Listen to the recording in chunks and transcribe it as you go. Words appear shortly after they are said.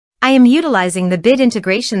I am utilizing the Bit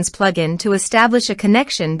Integrations plugin to establish a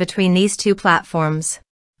connection between these two platforms.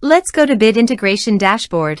 Let's go to Bit Integration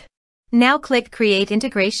Dashboard. Now click Create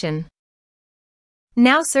Integration.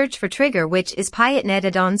 Now search for trigger, which is Piotnet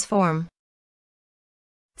Addons form.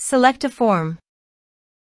 Select a form.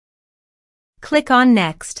 Click on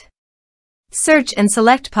Next. Search and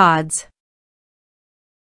select PODS.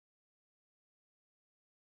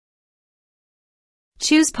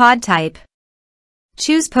 Choose pod type.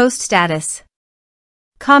 Choose post status.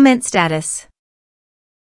 Comment status.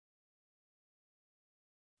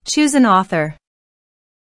 Choose an author.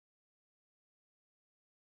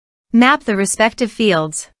 Map the respective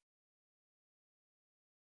fields.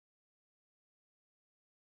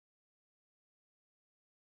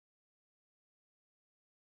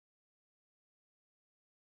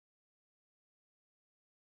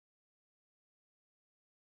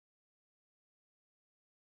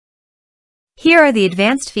 Here are the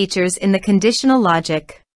advanced features in the conditional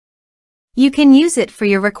logic. You can use it for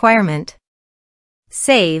your requirement.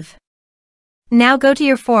 Save. Now go to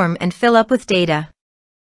your form and fill up with data.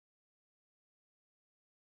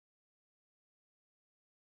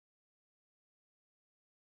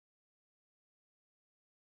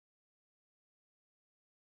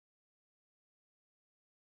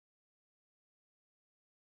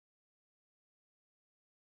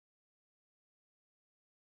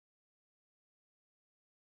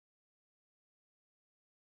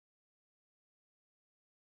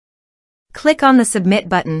 Click on the Submit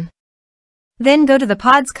button. Then go to the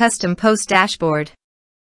PODS Custom Post dashboard.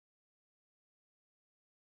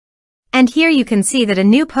 And here you can see that a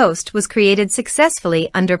new post was created successfully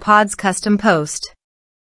under PODS Custom Post.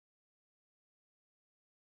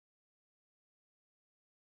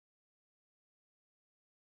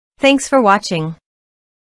 Thanks for watching.